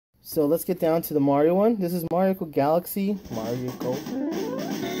So let's get down to the Mario one. This is Mario Galaxy. Mario Go.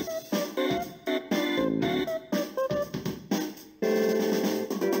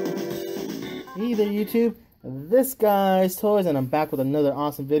 Hey there YouTube, this guy's Toys, and I'm back with another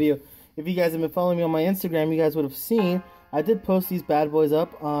awesome video. If you guys have been following me on my Instagram, you guys would have seen I did post these bad boys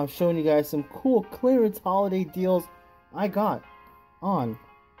up, showing you guys some cool clearance holiday deals I got on,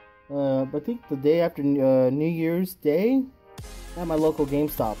 I think the day after New Year's Day at my local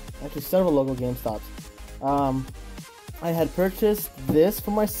GameStop. Actually, several local GameStops. I had purchased this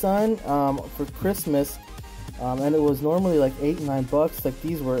for my son for Christmas, and it was normally like $8-9. Like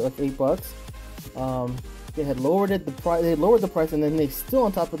these were like $8. They had lowered the price. They lowered the price, and then they still,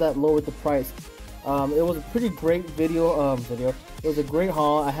 on top of that, lowered the price. It was a pretty great video. It was a great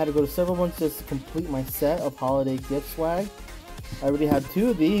haul. I had to go to several ones just to complete my set of holiday gift swag. I already had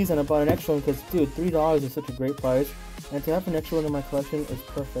 2 of these, and I bought an extra one because, dude, $3 is such a great price, and to have an extra one in my collection is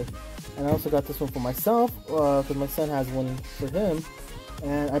perfect. And I also got this one for myself because my son has one for him,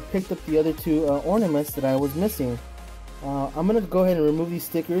 and I picked up the other 2 ornaments that I was missing. I'm gonna go ahead and remove these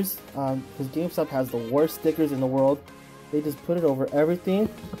stickers because GameStop has the worst stickers in the world. They just put it over everything.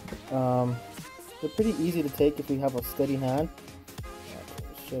 They're pretty easy to take if you have a steady hand.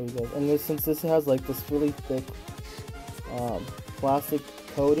 I'll show you guys. And since this has like this really thick plastic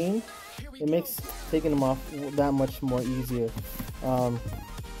coating, it makes taking them off that much more easier. I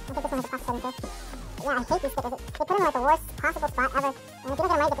think this one has a plastic coating too. Yeah, I hate these stickers. They put them in like the worst possible spot ever. And if you don't get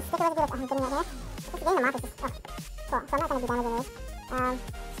them right, you get the sticker residue. I'm getting right here. Just getting them off is just cool. So I'm not going to be damaging these.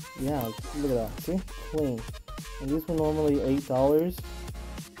 Yeah, look at that. See? Clean. And these were normally $8.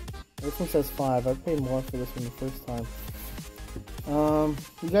 This one says $5. I paid more for this one the first time.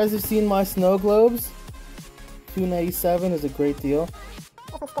 You guys have seen my snow globes. $2.97 is a great deal.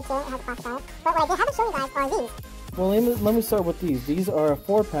 This one's good too. It has a plastic on it. But what I haven't shown you guys are these. Well, let me start with these. These are a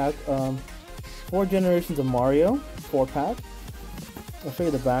 4-pack. 4 generations of Mario. 4-pack. I'll show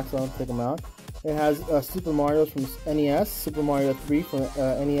you the back, so I'll take them out. It has Super Mario's from NES, Super Mario 3 from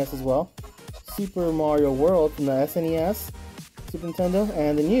NES as well, Super Mario World from the SNES, Super Nintendo,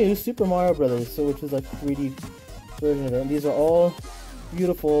 and the new Super Mario Brothers, which is like a 3D version of it. And these are all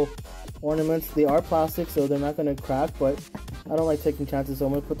beautiful ornaments. They are plastic, so they're not going to crack, but I don't like taking chances, so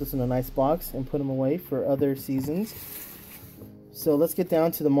I'm going to put this in a nice box and put them away for other seasons. So let's get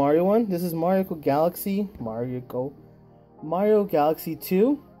down to the Mario one. This is Mario Galaxy. Mario Galaxy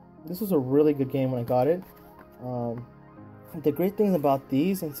 2. This was a really good game when I got it. The great thing about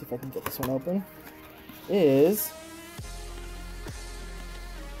these, let's see if I can get this one open, is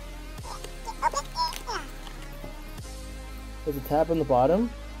there's a tab on the bottom.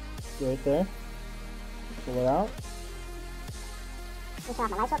 See right there. Pull it out. Let me turn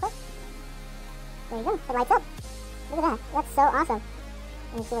off my lights real quick. There you go. It lights up. Look at that. That's so awesome.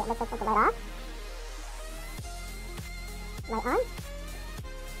 Let me see what it looks like with the light off. Light on.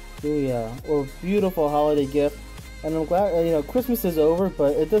 Oh yeah, well, beautiful holiday gift, and I'm glad, Christmas is over,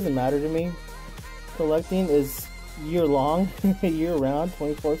 but it doesn't matter to me. Collecting is year long, year round,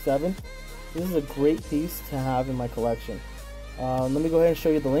 24/7. This is a great piece to have in my collection. Let me go ahead and show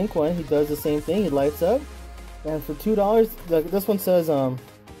you the Link one. He does the same thing. He lights up, and for $2, this one says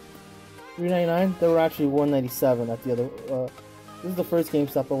 $3.99. They were actually $1.97 at the other. This is the first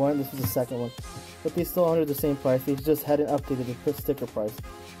GameStop I went. This was the second one, but they still under the same price. They just hadn't updated the sticker price.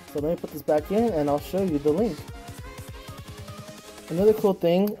 So let me put this back in, and I'll show you the Link. Another cool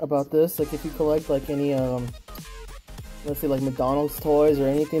thing about this, like if you collect like any, let's say like McDonald's toys or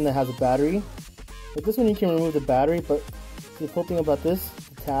anything that has a battery, like this one you can remove the battery, but the cool thing about this,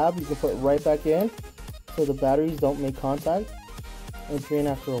 the tab, you can put it right back in, so the batteries don't make contact and drain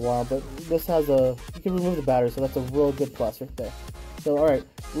after a while. But this has you can remove the battery, so that's a real good plus right there. So alright,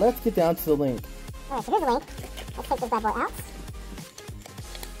 let's get down to the Link. Alright, so here's the Link. Let's take this bad boy out.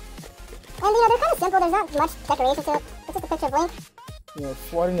 And they're kind of simple, there's not much decoration to it. It's just a picture of Link.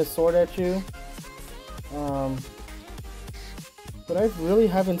 Swatting the sword at you. But I really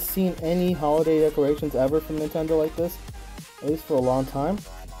haven't seen any holiday decorations ever from Nintendo like this. At least for a long time.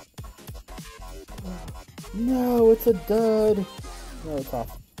 No, it's a dud. No, it's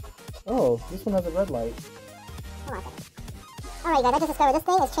off. Oh, this one has a red light. Come on. Alright guys, I just discovered this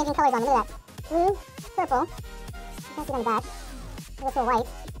thing is changing colors on me. Look at that. Blue, purple. You can't see it on the back. This little white.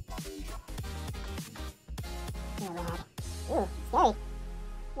 Ooh, scary.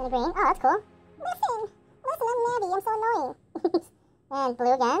 And a green. Oh, that's cool. Listen, I'm Nabby. I'm so annoying. And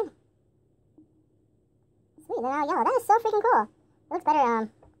blue again. Sweet, they're now yellow. That is so freaking cool. It looks better,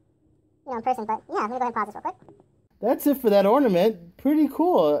 in person. But yeah, let me go ahead and pause this real quick. That's it for that ornament. Pretty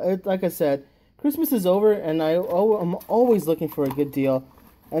cool. Like I said, Christmas is over, and I'm always looking for a good deal.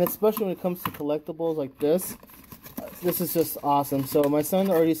 And especially when it comes to collectibles like this. This is just awesome. So my son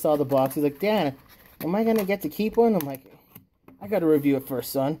already saw the box. He's like, Dad, am I going to get to keep one? I'm like, I got to review it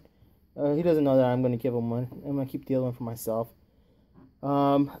first, son. He doesn't know that I'm going to give him one. I'm going to keep the other one for myself.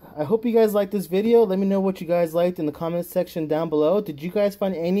 I hope you guys liked this video. Let me know what you guys liked in the comments section down below. Did you guys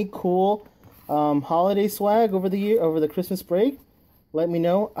find any cool holiday swag over the Christmas break? Let me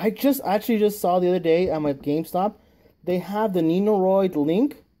know. I actually just saw the other day at my GameStop. They have the Nenoroid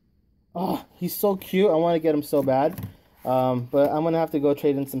Link. Oh, he's so cute. I want to get him so bad. But I'm going to have to go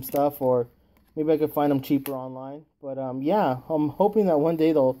trade in some stuff, or maybe I could find them cheaper online. But yeah, I'm hoping that one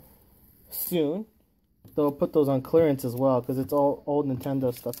day they'll put those on clearance as well, because it's all old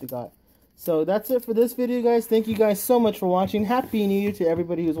Nintendo stuff they got. So that's it for this video, guys. Thank you guys so much for watching. Happy New Year to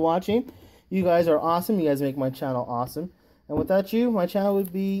everybody who's watching. You guys are awesome. You guys make my channel awesome. And without you, my channel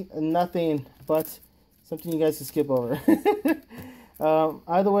would be nothing but something you guys can skip over.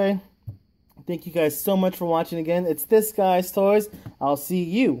 Either way, thank you guys so much for watching again. It's This Guy's Toys. I'll see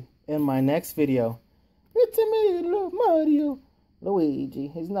you in my next video. It's me, little Mario.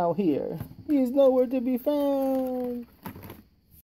 Luigi is now here. He is nowhere to be found.